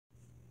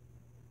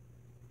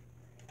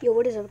Yo,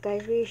 what is up,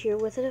 guys? We're here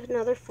with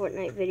another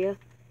Fortnite video.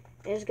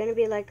 It's gonna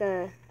be like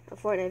a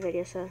Fortnite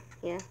video, so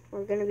yeah,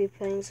 we're gonna be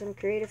playing some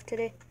creative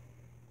today.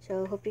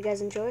 So hope you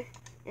guys enjoy,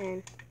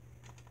 and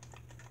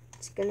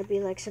it's gonna be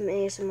like some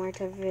ASMR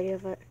type of video,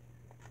 but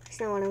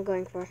it's not what I'm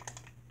going for.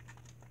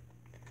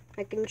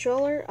 My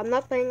controller, I'm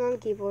not playing on the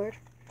keyboard.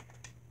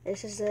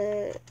 This is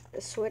a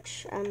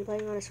Switch. I'm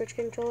playing on a Switch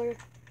controller.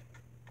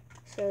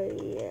 So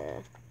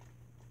yeah,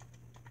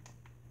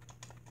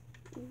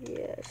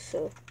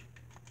 so.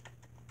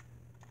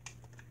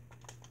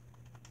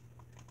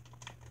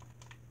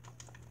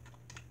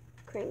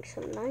 Crank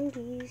some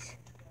 90s.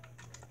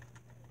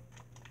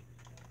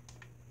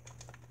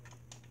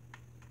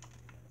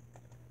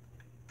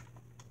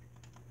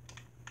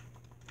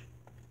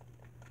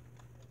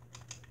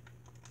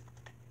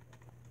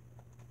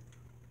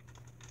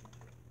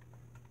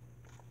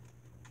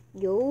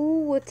 Yo,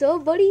 what's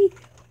up, buddy?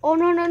 Oh,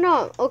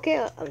 no.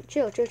 Okay,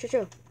 chill.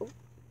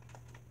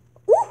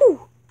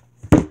 Ooh!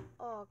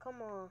 Oh,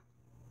 come on.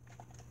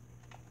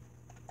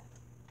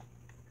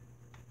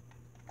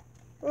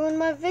 Ruined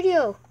my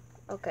video.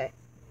 Okay,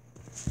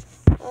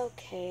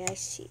 I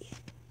see.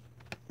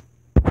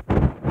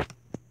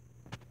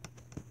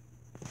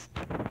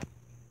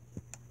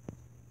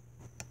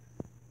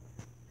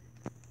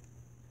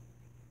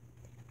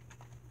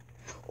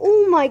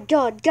 Oh my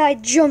god, guy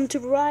jumped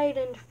right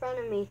in front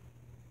of me.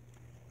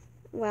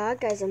 Wow,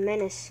 that guy's a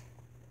menace.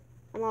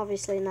 I'm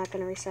obviously not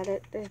gonna reset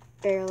it. There's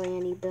barely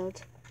any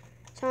builds.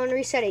 So I'm gonna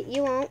reset it.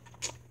 You won't.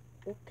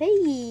 Okay,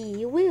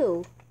 you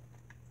will.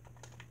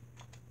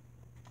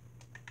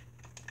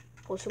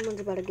 Oh,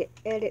 someone's about to get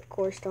edit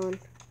coursed on.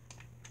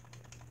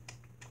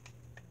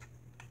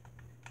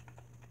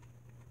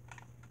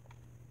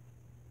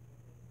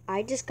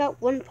 I just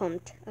got one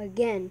pumped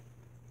again.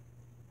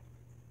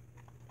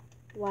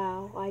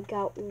 Wow, I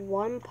got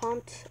one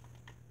pumped.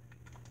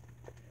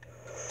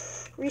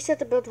 Reset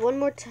the build one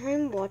more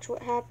time. Watch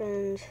what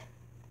happens.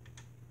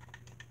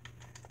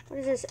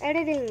 What is this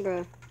editing,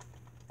 bro?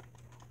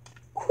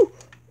 Whew.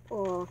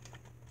 Oh,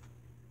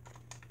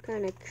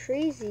 kind of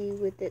crazy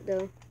with it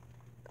though.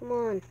 Come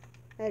on,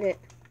 edit.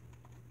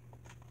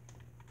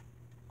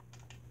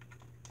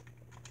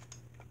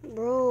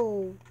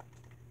 Bro,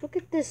 look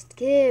at this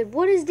kid.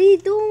 What is he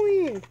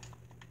doing?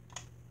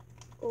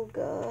 Oh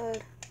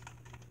god.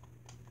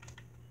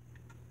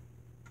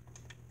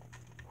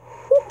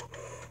 Whew.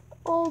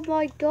 Oh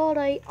my god,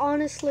 I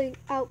honestly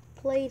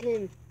outplayed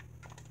him.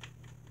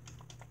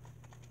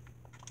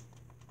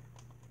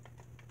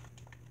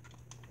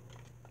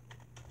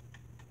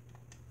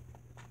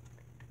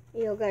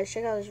 Yo guys,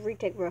 check out this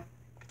retake, bro.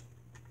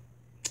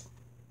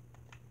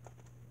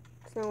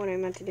 That's not what I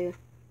meant to do.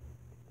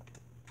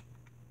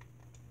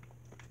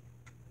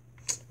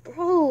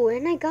 Bro,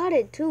 and I got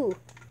it too.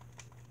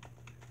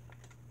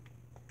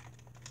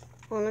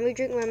 Hold on, let me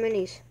drink my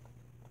minis.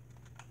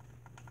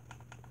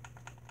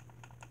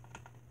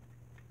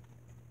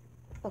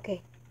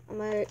 Okay, I'm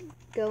gonna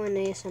go in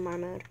ASMR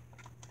mode.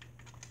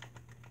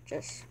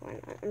 Just, why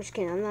not? I'm just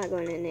kidding, I'm not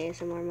going in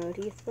ASMR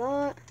mode. You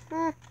thought?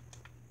 Huh?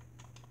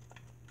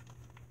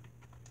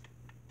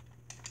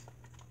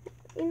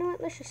 You know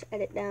what, let's just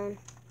edit down.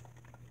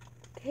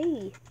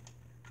 Okay.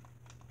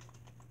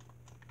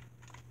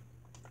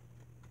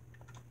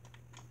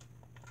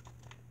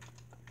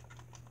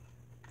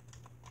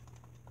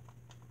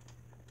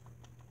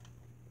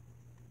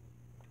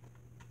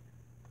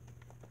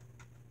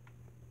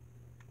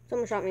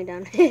 Someone shot me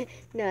down.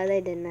 No,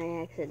 they didn't.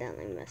 I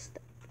accidentally messed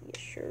up. You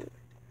sure?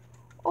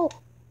 Oh!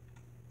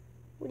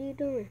 What are you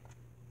doing?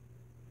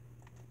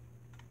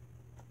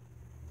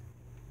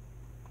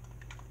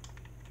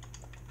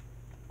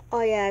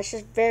 Oh yeah, it's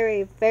just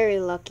very, very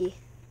lucky.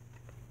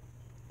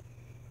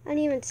 I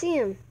didn't even see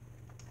him.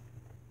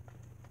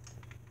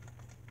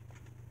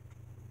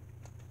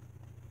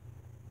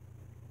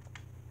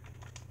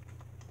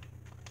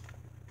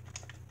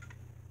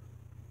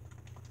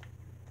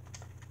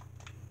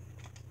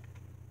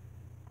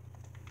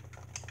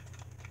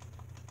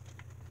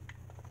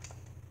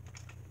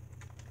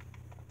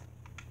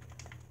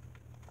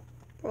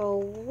 Bro,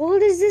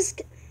 what is this?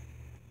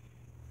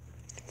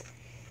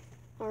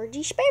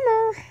 RG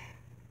spammer.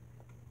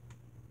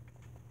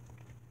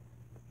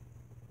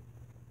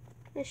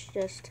 It's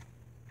just.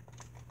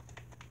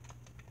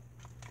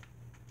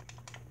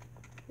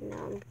 Now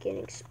I'm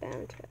getting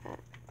spammed at.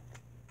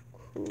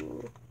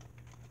 Cool.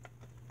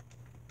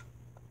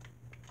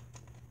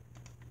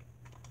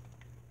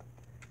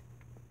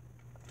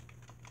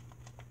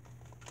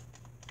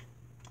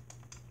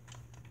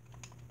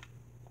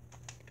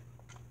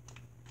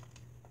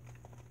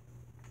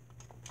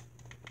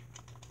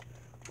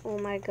 Oh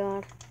my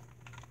god.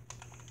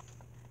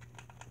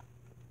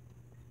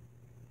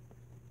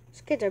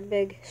 These kids are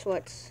big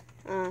sweats.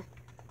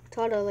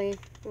 Totally.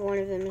 One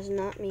of them is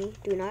not me.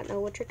 Do not know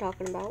what you're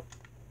talking about.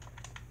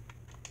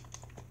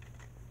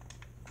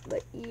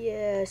 But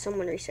yeah,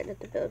 someone resetted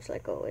the builds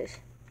like always.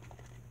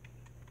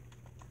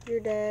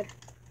 You're dead.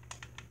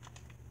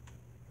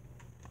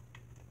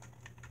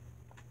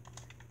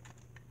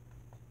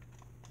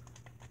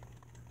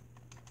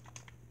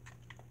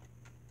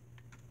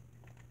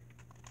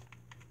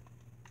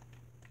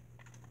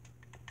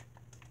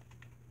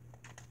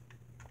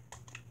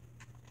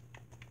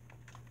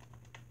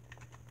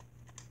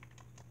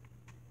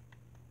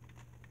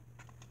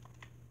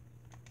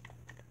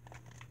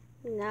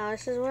 Now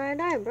this is where I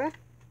die, bruh.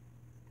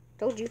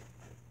 Told you.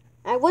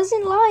 I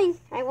wasn't lying.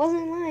 I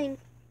wasn't lying.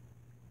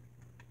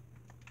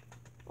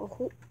 Oh,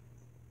 who?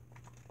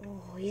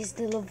 Oh, he's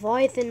the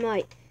Leviathan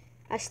Knight.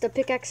 That's the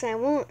pickaxe I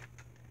want.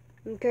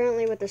 I'm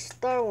currently with the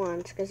star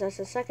ones because that's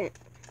the second.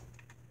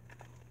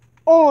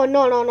 Oh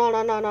no no no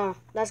no no no!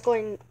 That's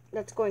going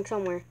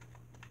somewhere.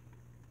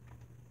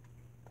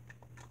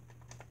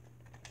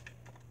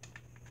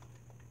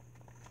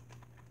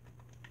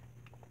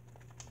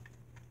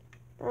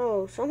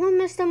 Bro, someone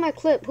messed up my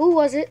clip. Who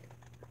was it?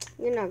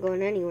 You're not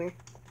going anywhere.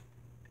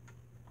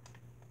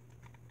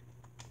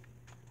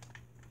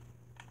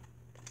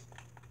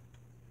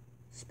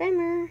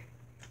 Spammer.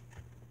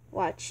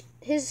 Watch.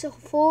 His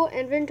full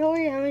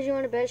inventory, how much you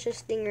want to bet? Just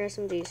Stinger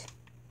SMGs.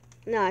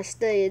 Nah, it's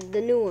the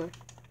new one.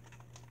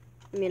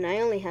 I mean, I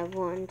only have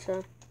one,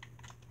 so.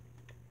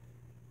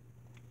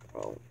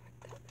 Oh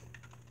my god.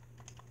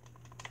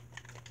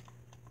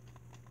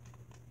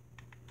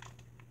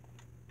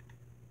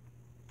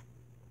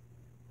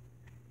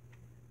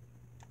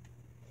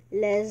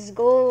 Let's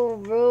go,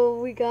 bro.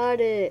 We got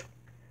it.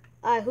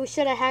 Alright, who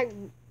should I hack,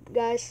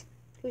 guys?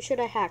 Who should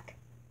I hack?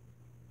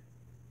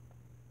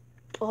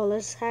 Oh,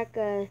 let's hack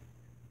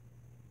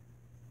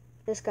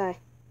this guy.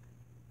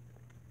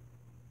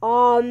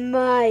 Oh,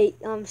 mate.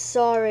 I'm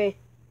sorry.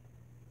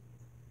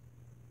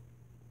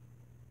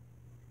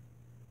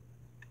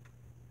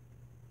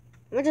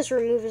 I'm gonna just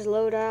remove his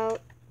loadout.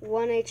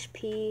 1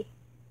 HP.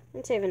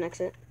 And save and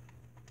exit.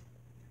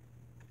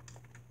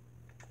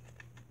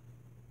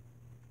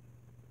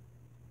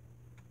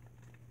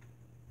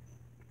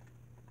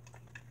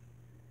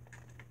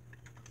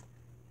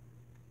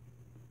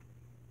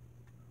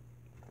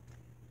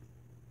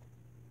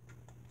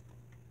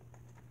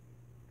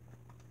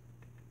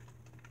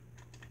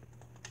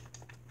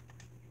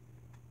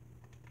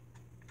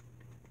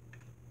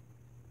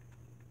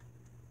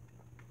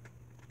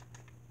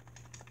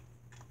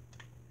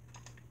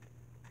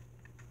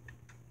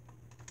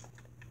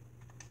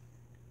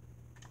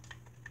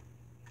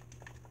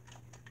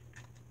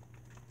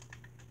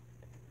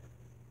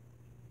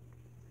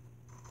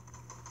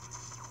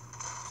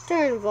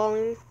 Turn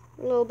volume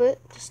a little bit,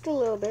 just a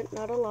little bit,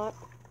 not a lot.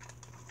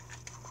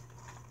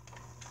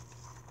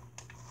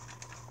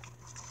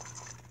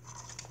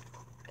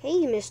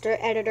 Okay, Mr.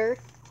 Editor.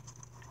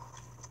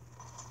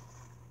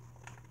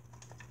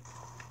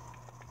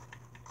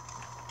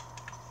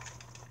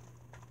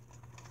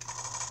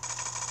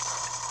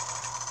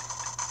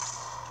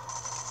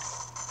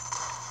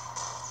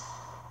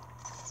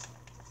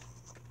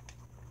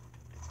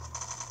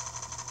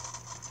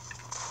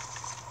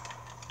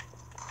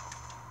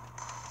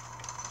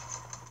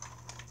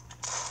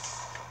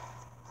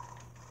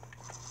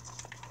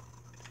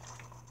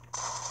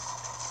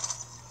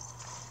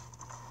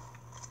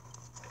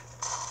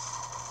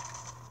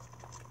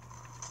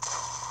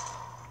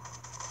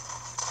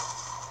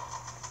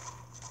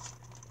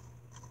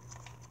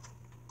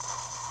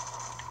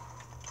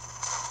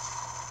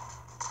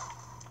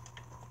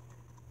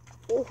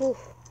 Ooh.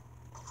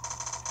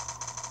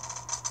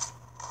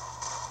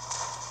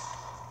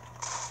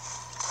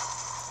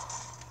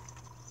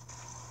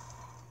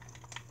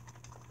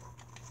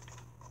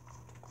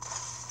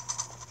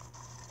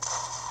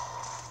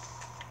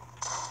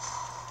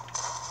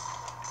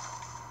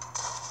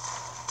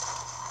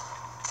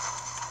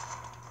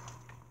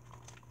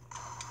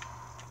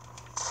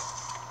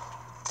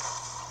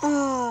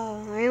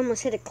 Oh, I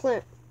almost hit a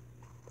clip.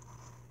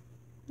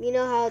 You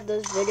know how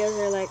those videos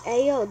are like,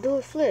 hey yo, do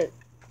a flip.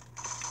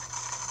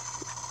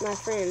 My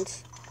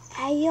friends,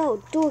 hey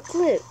yo, do a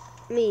clip.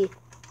 Me,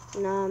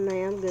 nah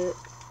man, I'm good.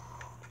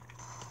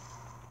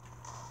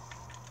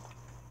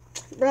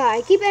 Bruh,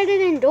 I keep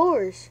editing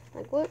doors.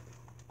 Like what?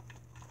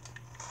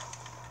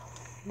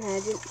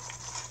 Imagine.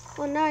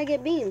 Oh, now I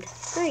get beamed.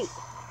 Great.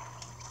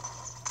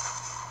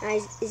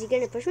 Is he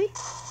gonna push me?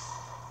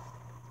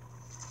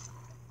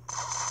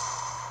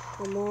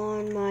 Come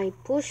on, Mike,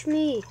 push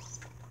me.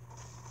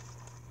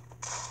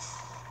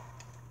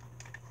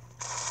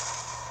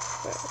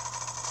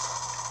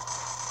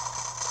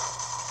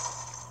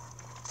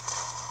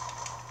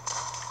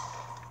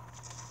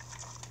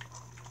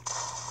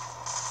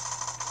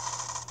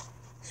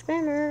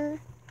 Spammer.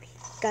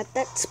 Got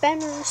that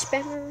spammer,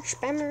 spammer,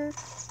 spammer.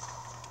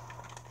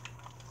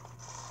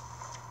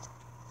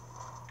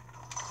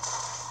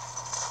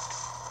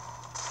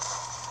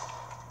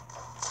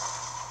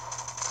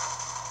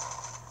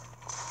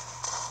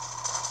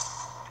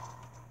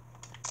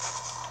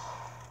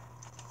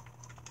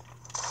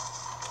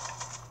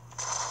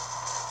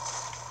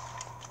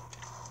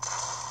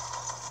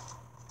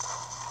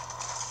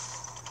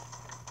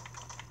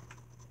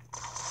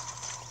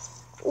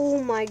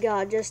 Oh my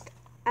god, just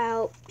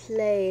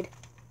outplayed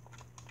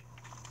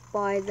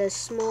by the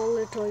small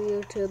little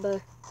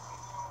YouTuber.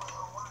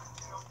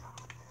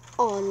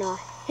 Oh no,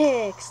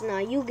 hex, nah,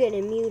 you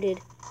getting muted.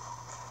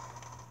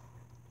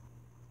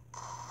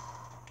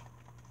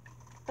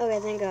 Okay,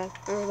 thank god.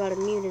 I was about to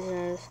mute his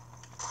ass.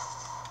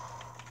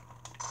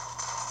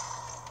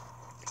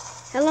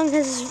 How long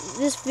has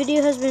this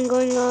video has been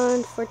going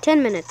on? For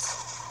 10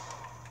 minutes.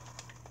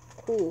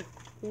 Cool.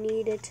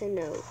 Needed to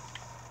know.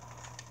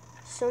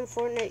 Some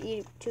Fortnite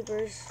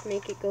YouTubers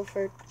make it go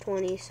for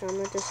 20, so I'm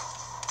gonna just...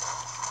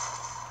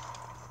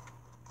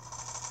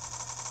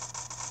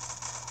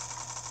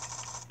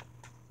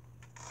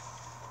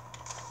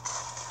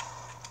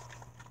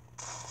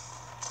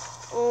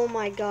 Oh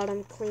my god,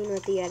 I'm clean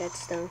with the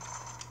edits though.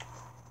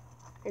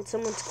 And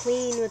someone's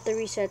clean with the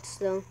resets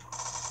though.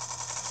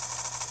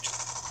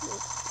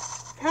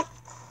 Hup.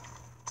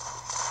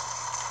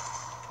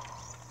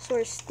 So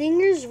our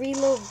stingers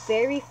reload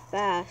very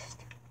fast.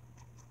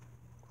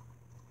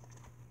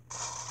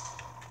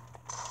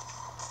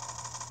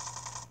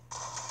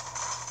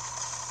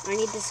 I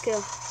need this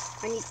kill.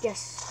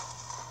 Yes.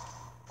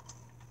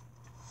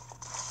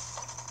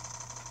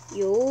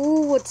 Yo,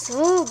 what's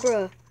up,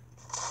 bruh?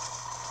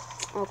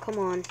 Oh, come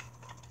on.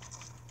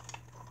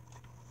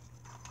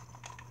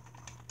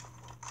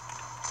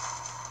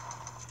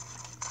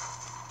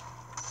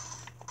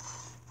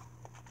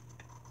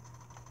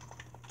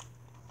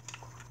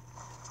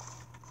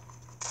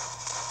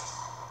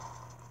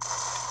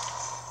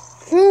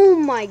 Oh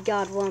my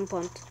god, one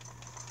pumped.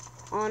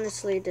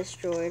 Honestly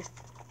destroyed.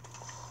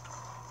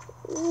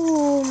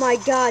 Oh my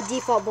god,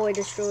 default boy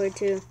destroyed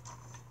too.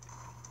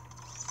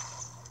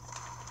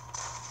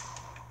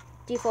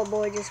 Default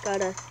boy just got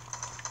a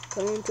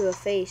cone to a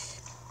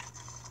face.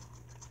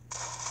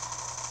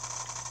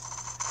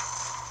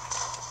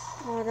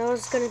 Oh, that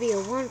was gonna be a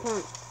one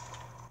pump.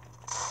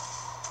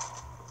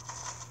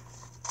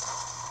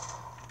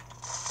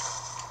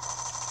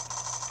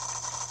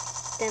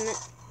 Damn it.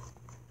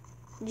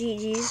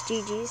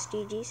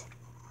 GG's.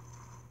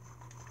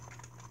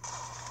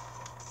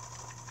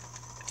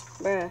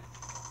 Bruh.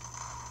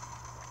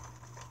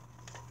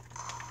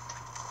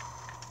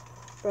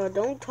 Bro,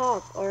 don't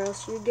talk or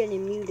else you're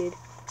getting muted.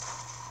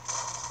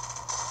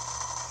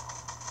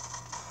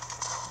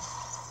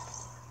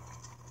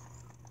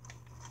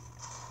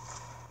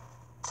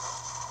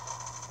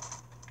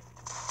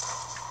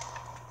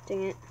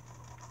 Dang it.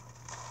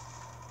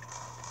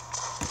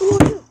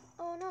 Ooh,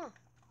 oh no.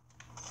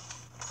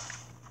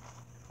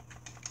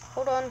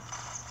 Hold on.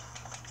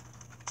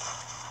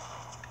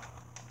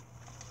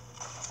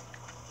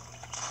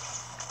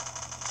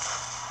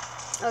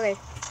 Okay.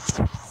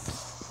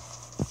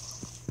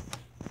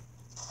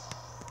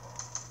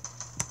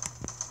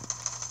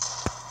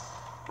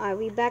 Alright,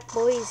 we back,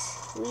 boys.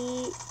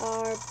 We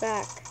are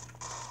back.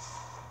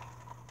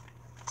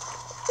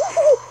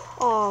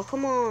 Oh,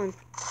 come on.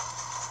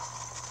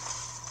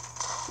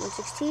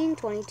 116,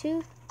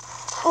 22.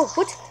 Oh,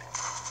 what?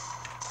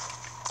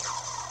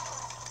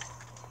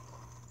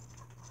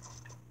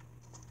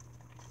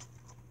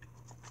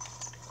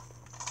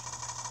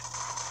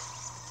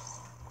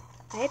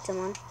 I hit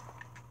someone.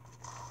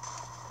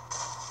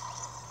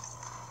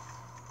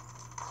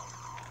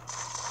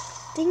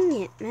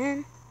 Dang it,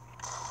 man.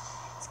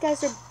 These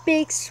guys are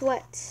big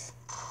sweats.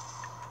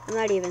 I'm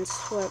not even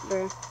sweat,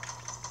 bro.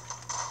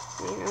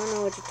 I mean, I don't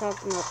know what you're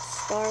talking about.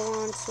 Star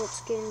Wand, sweat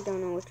skin,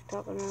 don't know what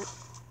you're talking about.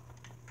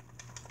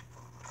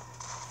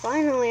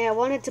 Finally, I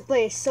wanted to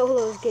play a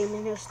solos game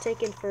and it was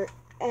taking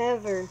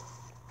forever.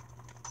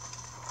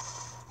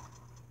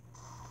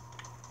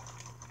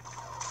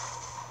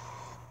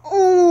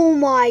 Oh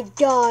my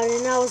god,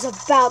 and I was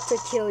about to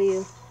kill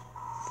you.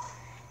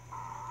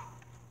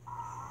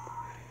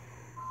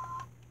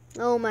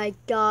 Oh my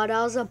god,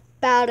 I was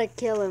about to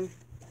kill him.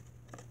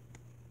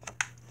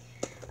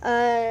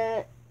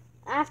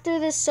 After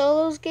this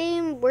solos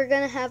game, we're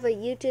gonna have a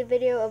YouTube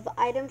video of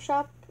item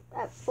shop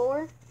at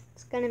 4.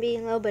 It's gonna be a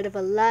little bit of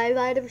a live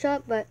item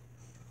shop, but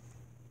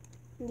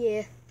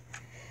yeah.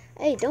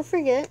 Hey, don't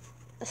forget,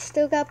 I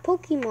still got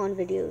Pokemon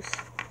videos.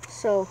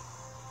 So,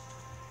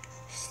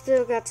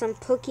 still got some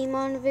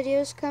Pokemon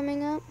videos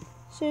coming up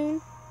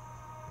soon.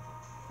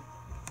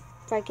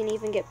 If I can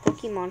even get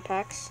Pokemon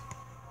packs,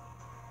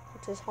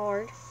 which is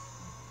hard,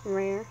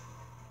 rare.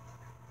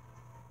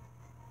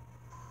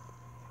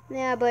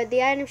 Yeah, but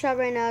the item shop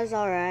right now is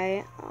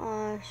alright.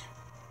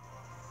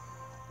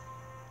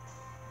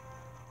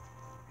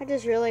 I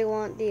just really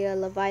want the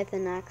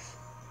Leviathan axe.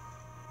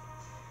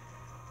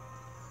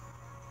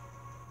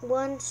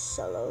 One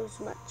solo's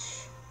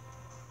much.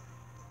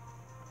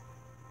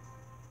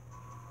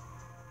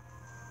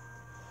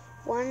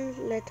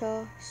 One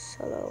little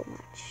solo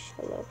match.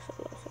 Solo.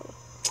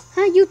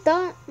 Huh, you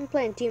thought? I'm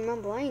playing Team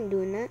Rumble. I ain't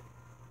doing that.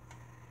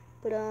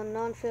 But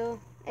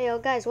non-fill. Hey, yo,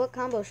 guys, what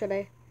combo should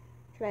I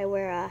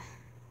wear? I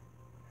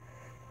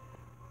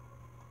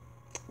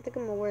think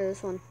I'm gonna wear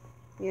this one.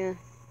 Yeah.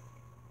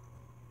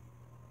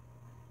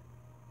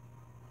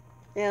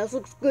 Yeah, this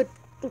looks good.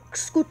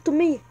 Looks good to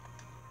me.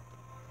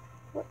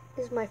 What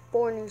is my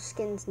 4 new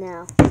skins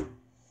now? I'm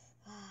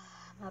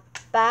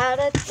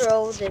about to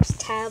throw this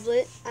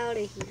tablet out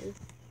of here.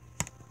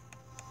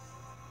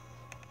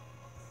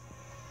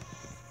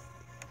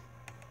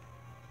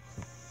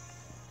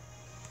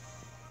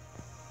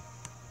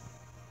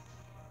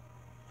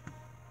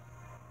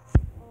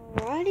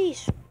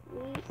 Alrighty,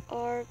 we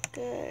are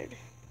good.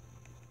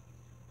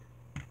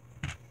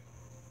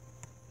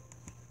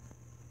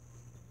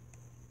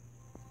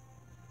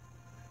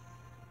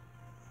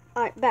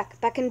 Alright,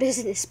 back in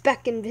business,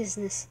 back in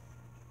business.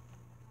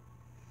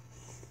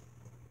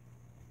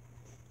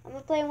 I'm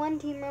gonna play one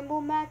Team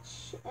Rumble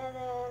match, and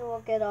then we'll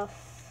get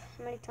off.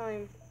 How many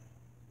time?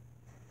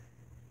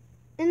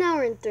 An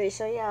hour and 3,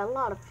 so yeah, a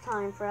lot of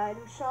time for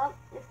item shop.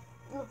 If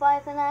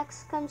Leviathan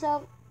Axe comes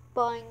out,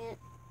 buying it,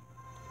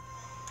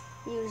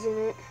 using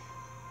it.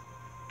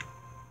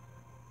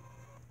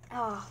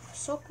 Ah, oh,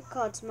 Soccer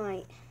Cards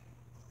Might.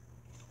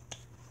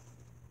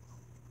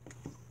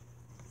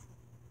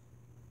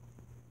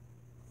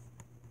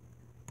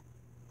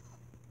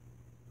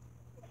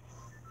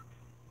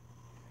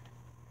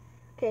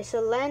 Okay,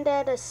 so land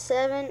at a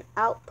 7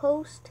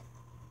 outpost.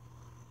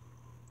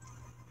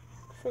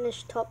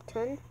 Finish top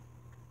 10.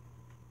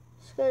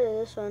 Let's go to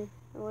this one.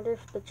 I wonder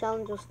if the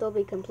challenge will still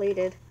be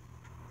completed.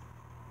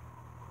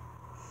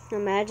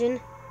 Imagine.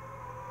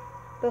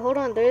 But hold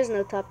on, there is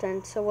no top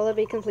 10, so will it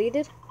be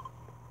completed?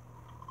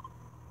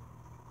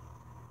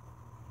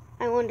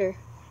 I wonder.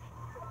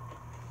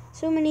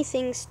 So many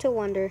things to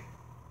wonder.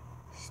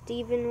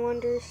 Steven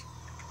wonders.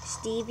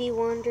 Stevie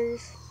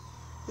wonders.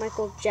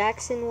 Michael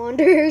Jackson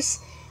wonders.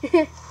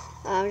 Oh,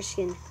 I'm just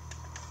kidding.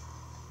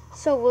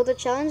 So, will the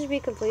challenge be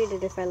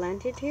completed if I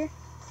landed here?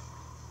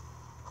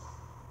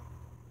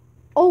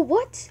 Oh,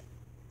 what?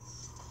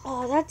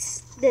 Oh,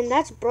 that's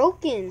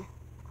broken.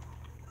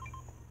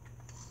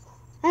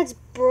 That's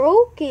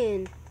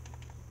broken.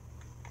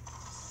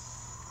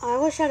 I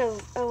wish I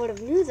would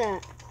have knew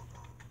that.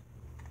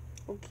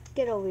 Oh,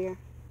 get over here.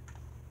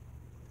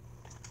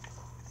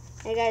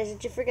 Hey guys,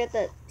 did you forget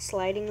that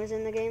sliding was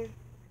in the game?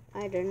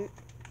 I didn't.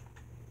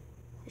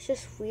 It's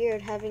just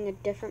weird having a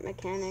different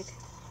mechanic.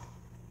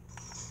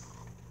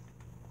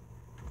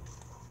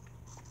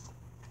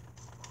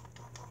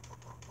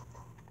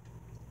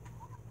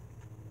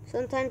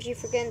 Sometimes you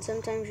forget and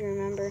sometimes you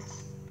remember.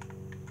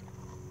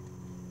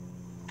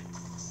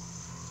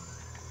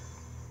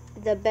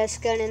 The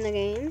best gun in the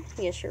game?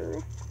 Yes,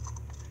 sir.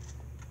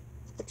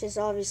 Which is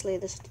obviously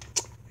this.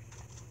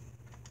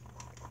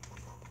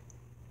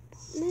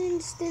 Man,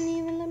 just didn't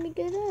even let me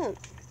get up.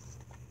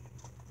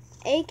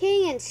 AK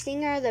and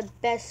Stinger are the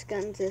best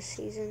guns this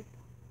season.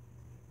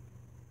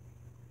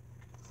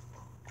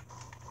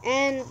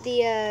 And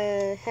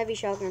the heavy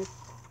shotgun.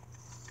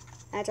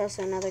 That's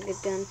also another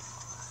good gun.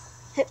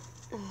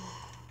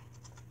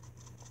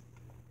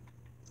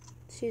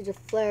 Let's use a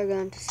flare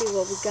gun to see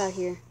what we got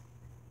here.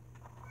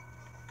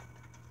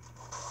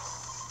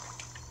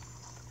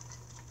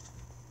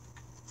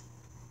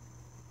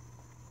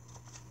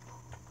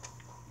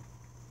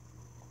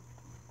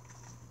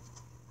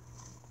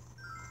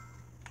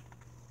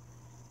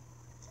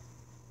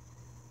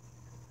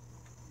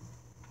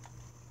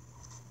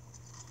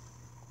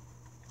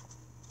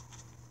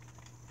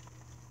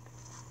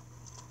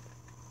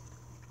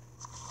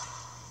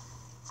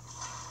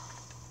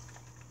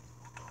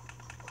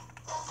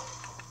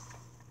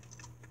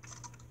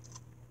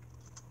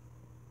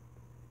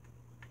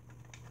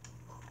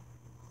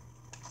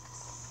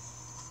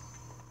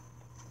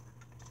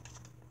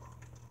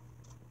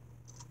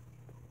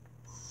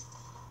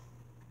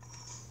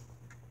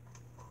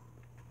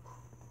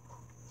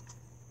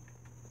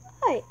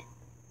 Right.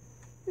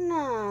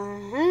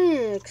 Nah,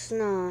 heck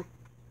nah.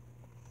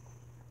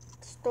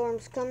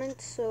 Storm's coming,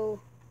 so...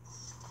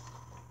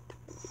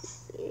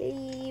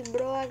 Hey,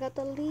 bro, I got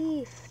the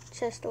leaf.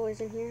 Chest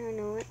always in here, I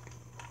know it.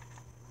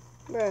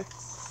 Bruh.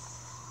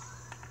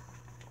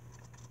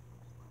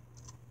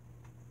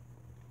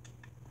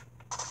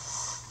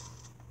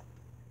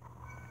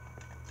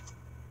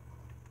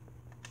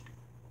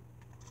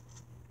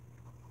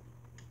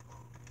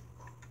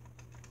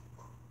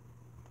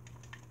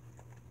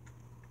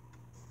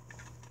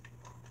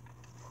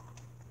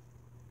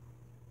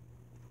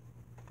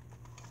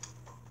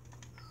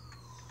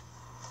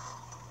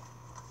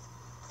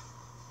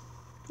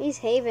 These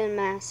Haven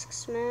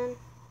masks, man.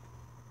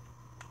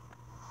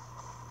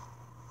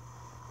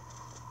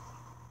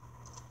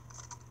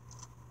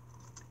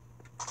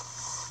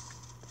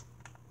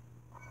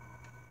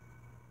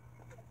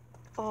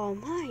 Oh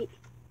my.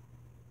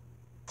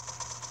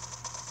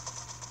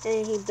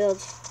 And he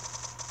builds.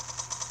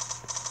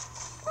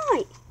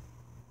 Right.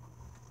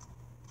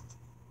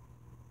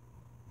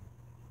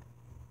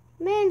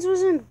 Mans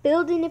wasn't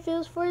building if it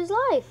was for his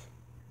life.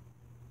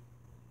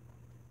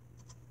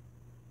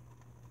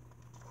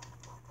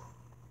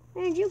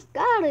 Man, you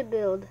gotta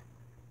build.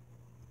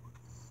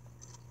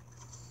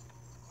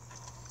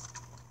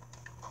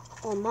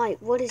 Oh my,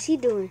 what is he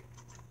doing?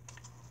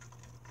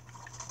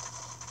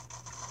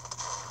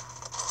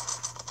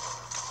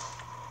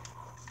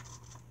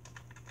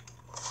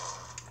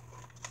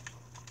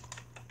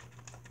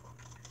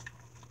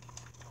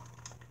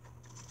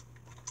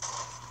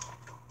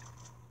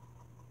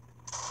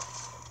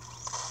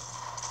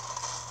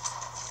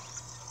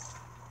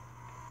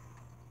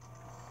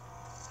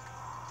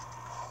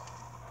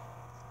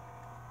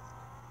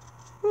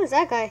 Who is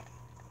that guy?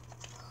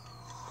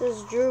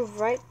 Just drove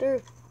right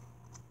through.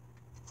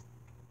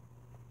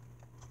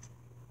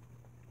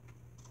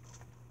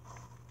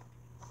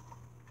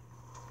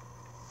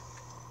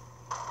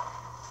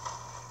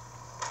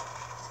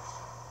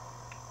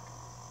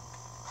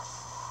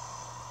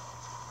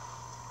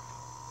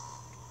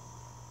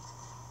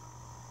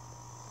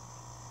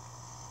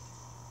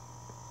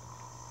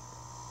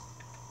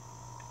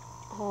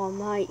 Oh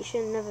my, you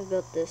should have never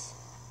built this.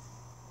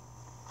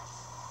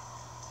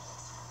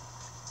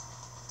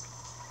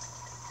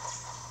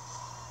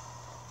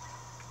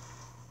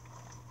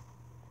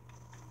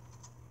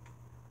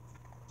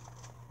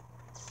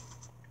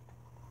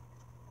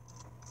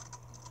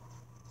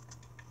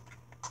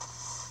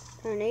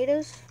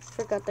 Tornadoes?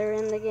 Forgot they were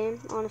in the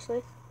game,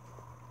 honestly.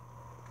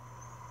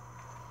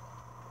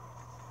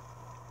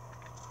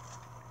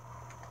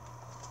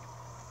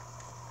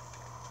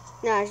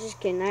 Nah, I was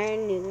just kidding. I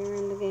already knew they were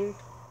in the game.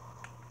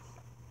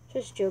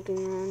 Just joking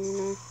around, you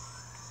know.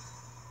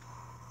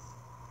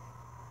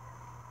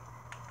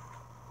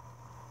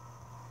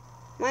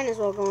 Might as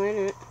well go in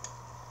it.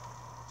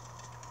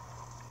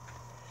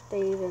 If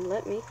they even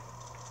let me.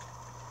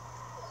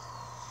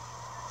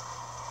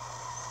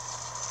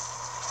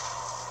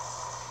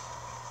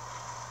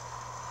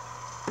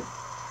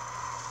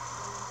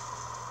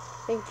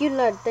 Thank you,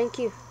 lad. Thank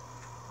you.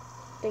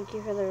 Thank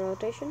you for the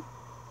rotation.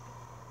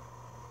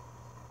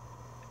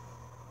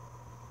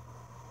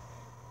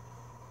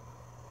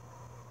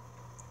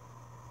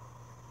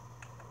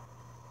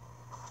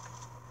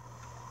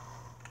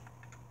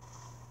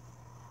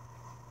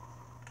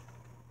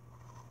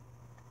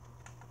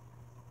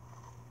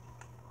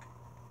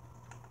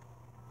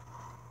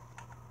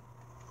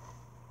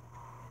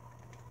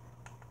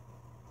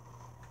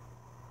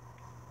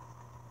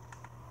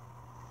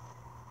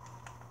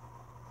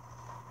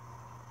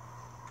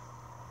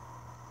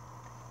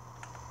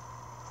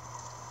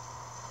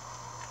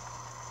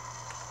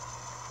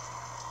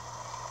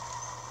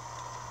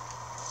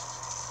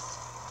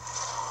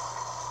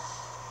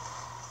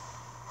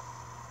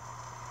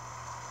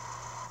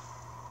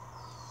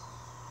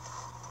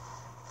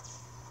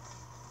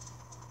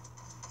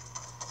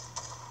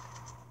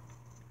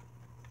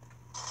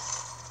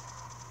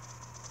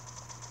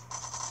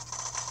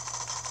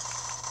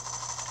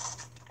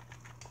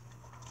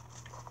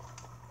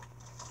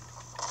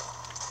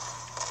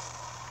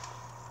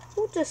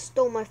 Who just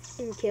stole my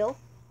fucking kill?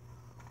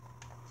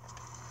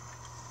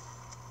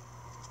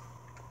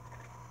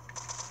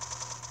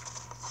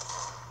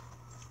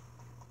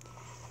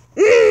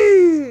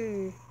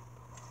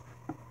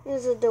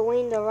 There's a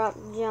Dwayne The Rock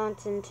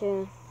Johnson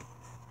too.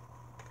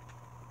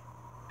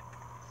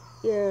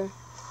 Yeah.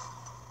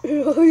 Yeah.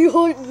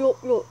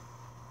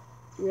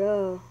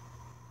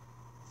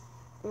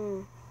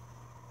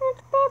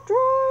 It's about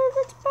drive,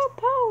 it's about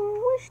power.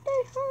 We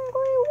stay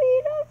hungry, we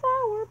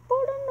devour.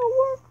 Put in the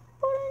work,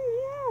 put in the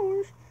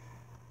hours.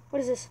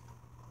 What is this?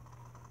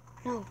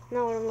 No,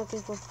 not what I'm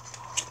looking for.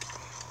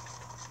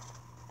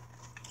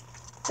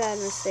 Bad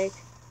mistake.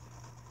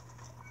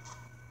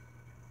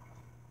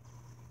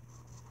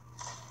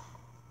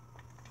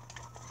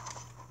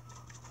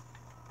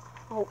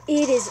 Oh,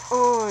 it is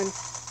on.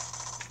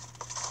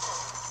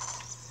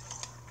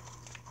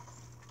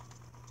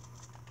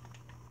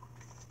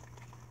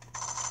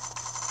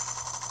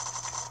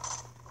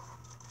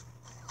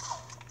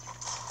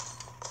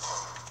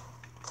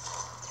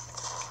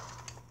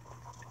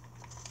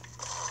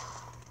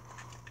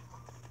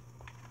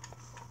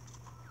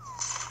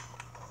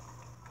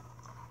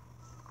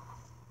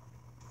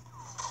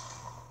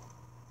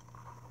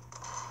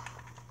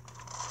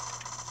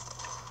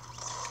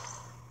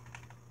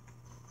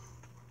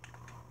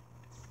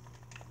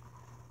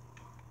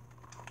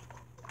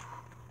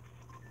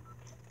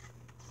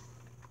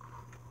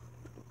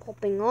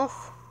 Popping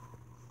off.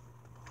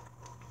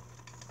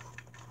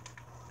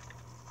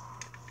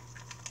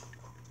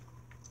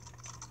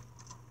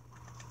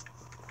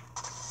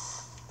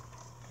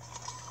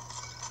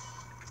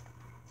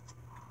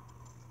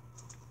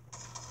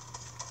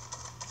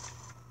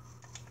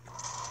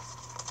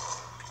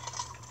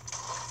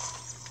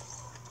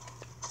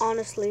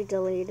 Honestly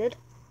deleted.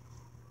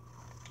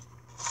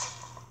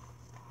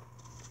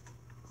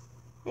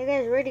 Hey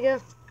guys, ready to go.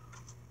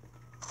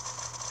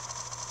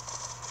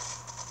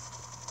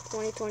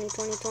 2020,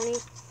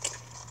 2020.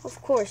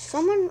 Of course,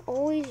 someone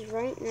always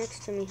right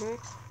next to me, huh?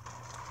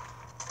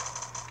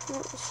 Oh,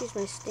 let's use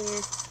my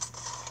stinger.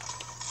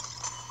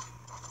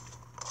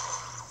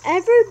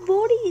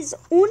 Everybody's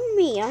on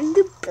me. I'm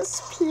the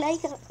best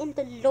player in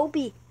the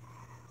lobby.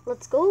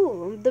 Let's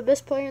go. I'm the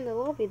best player in the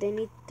lobby. They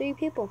need 3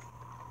 people.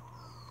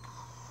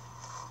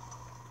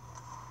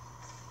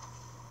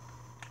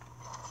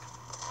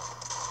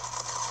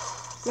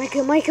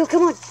 Michael,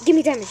 come on. Give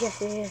me damage.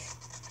 Yes.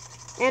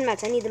 And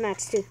mats. I need the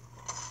mats too.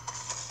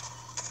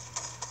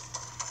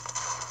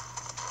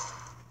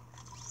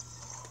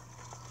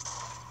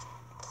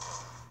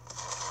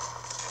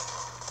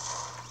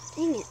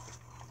 Dang it.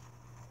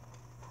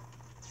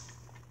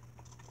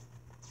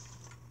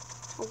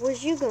 Oh,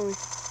 where's you going?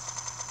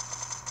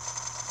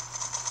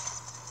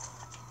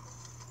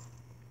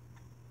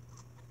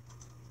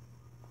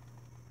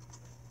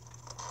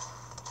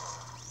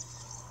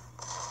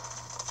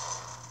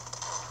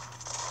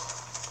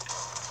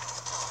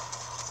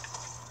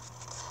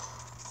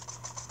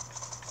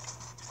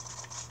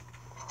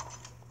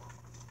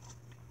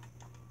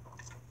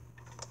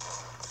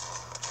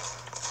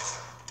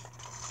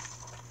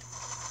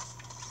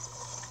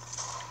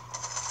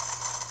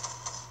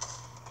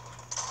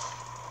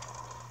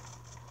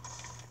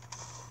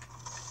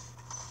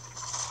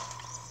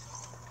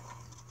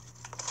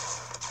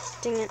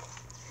 Dang it.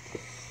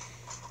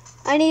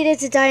 I needed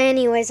to die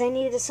anyways. I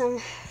needed some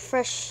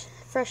fresh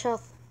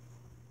health.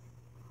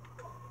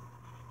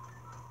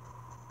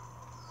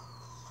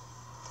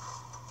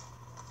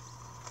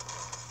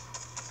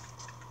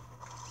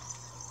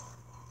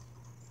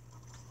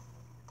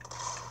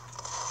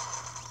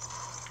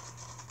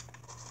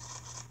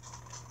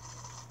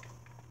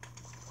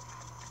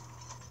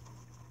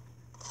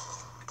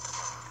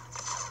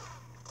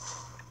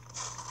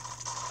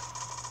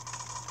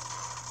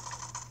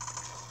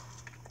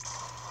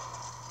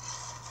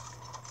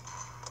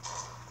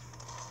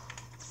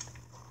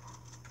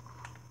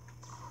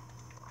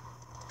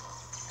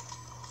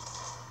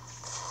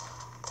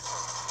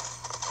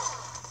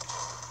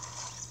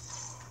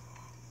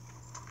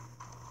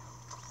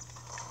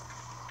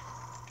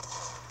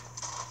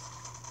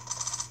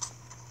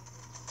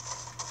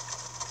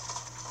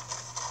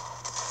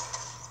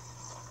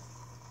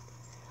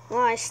 Well,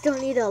 I still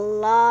need a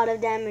lot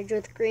of damage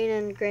with green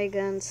and gray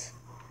guns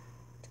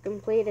to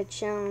complete a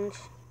challenge.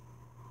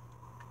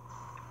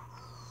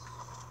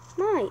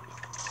 Mike,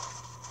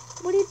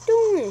 what are you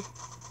doing?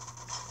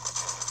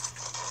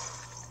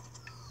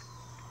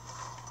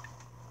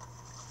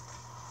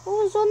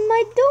 What was on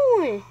my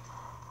doing?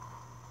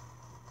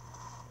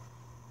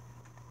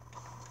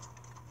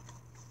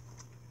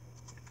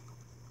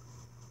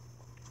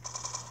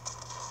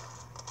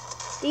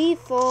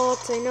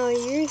 Default, I know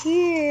you're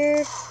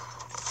here.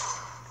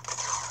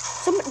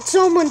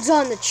 Someone's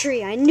on the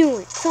tree. I knew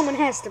it. Someone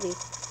has to be.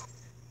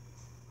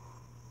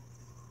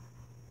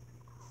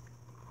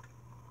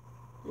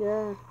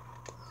 Yeah.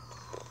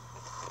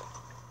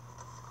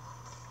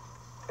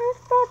 It's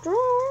about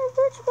drive,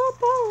 it's about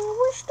power.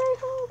 We stay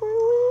hungry,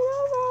 we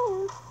don't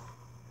know.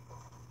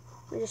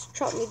 They just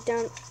chopped me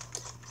down.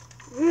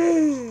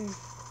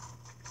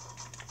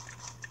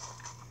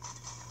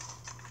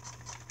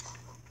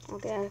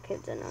 Okay, that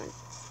kid's annoying.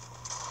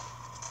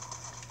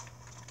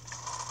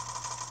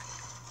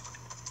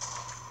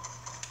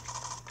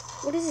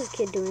 What is this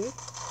kid doing?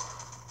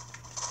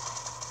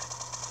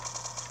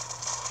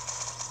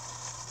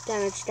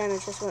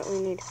 Damage is what we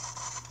need.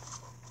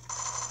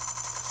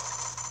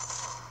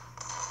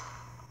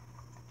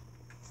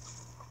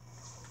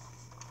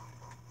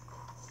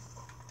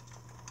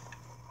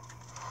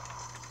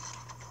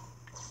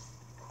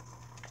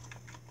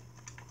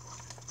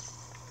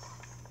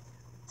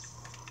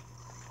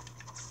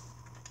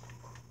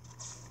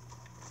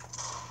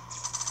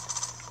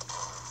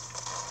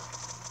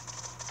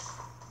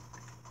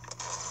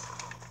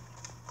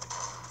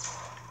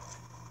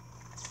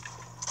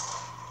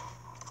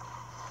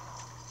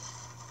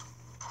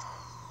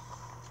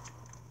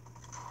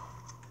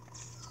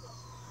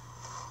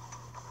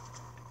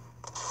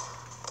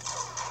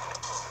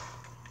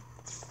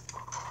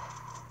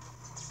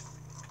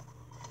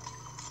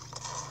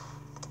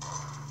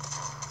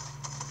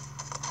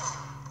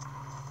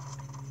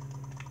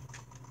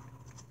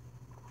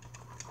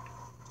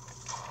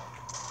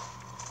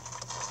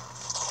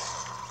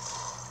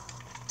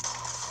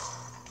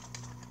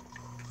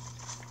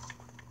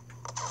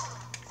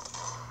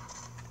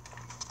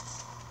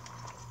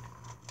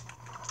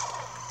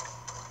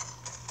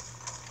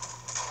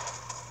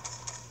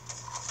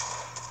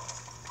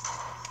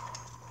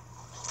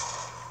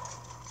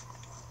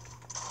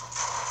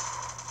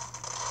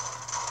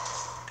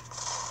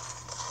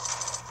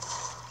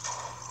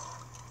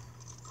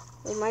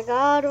 Oh my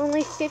god,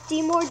 only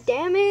 50 more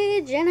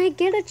damage, and I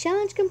get a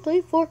challenge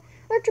complete for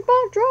It's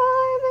About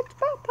Drive, It's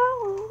About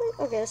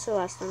Power. Okay, that's the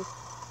last one.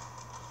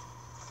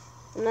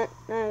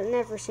 I'm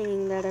never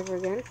singing that ever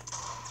again.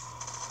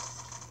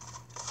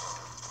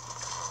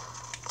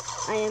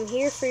 I am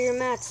here for your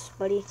mats,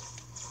 buddy.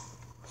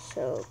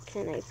 So,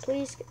 can I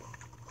please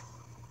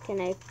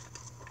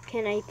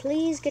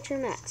get your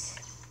mats?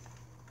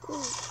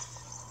 Ooh.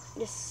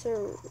 Yes,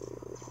 sir.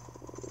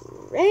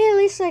 Hey, at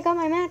least I got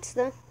my mats,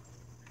 though.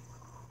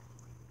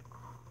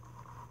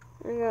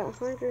 I got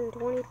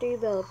 123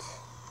 belts.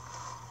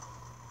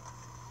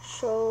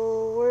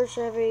 So, where's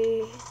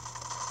every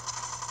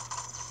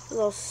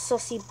little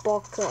sussy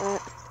baka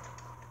at?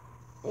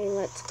 Hey,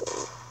 let's go.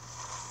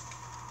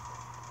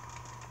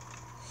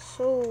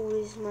 So,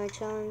 is my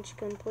challenge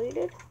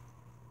completed?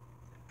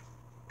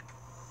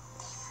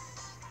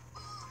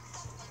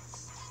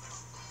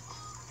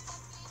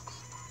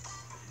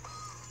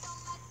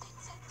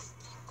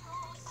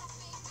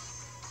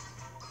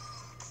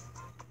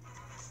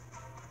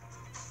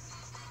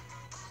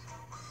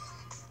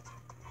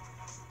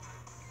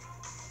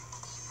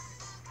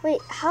 Wait,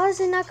 how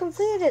is it not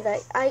completed?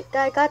 I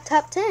got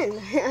top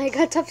 10. I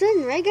got top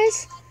 10, right,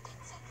 guys?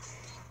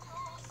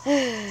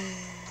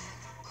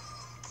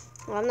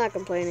 Well, I'm not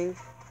complaining.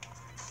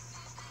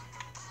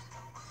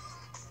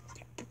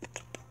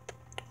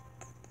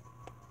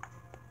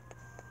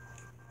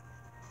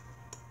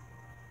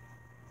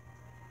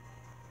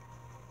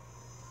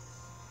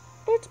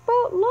 It's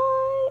about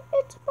light.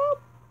 It's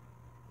about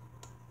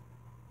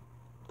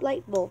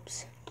light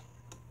bulbs.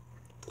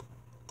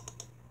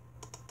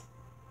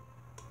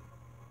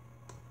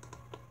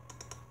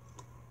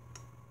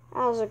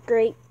 That was a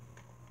great...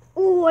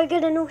 Oh, I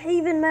got a New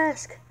Haven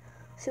mask.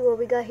 Let's see what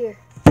we got here.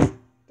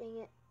 Dang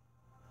it.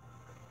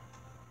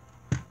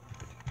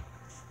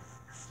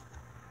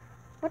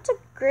 What's a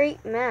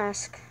great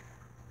mask?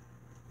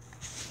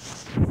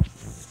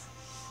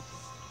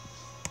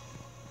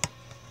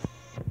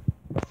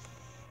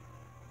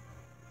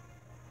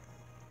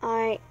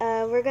 Alright,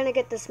 we're gonna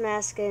get this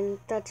mask and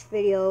that's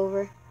video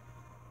over.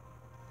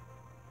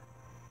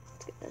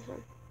 Let's get this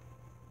one.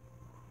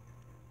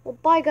 Well,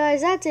 bye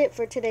guys, that's it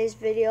for today's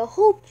video.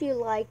 Hope you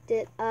liked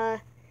it.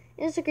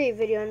 It's a great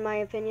video in my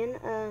opinion.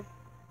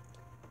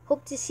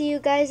 Hope to see you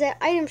guys at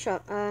Item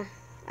Shop.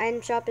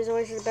 Item Shop is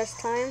always the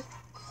best time.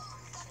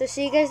 So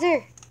see you guys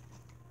there.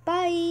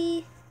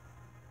 Bye.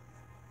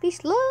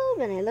 Peace, love,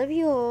 and I love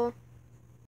you all.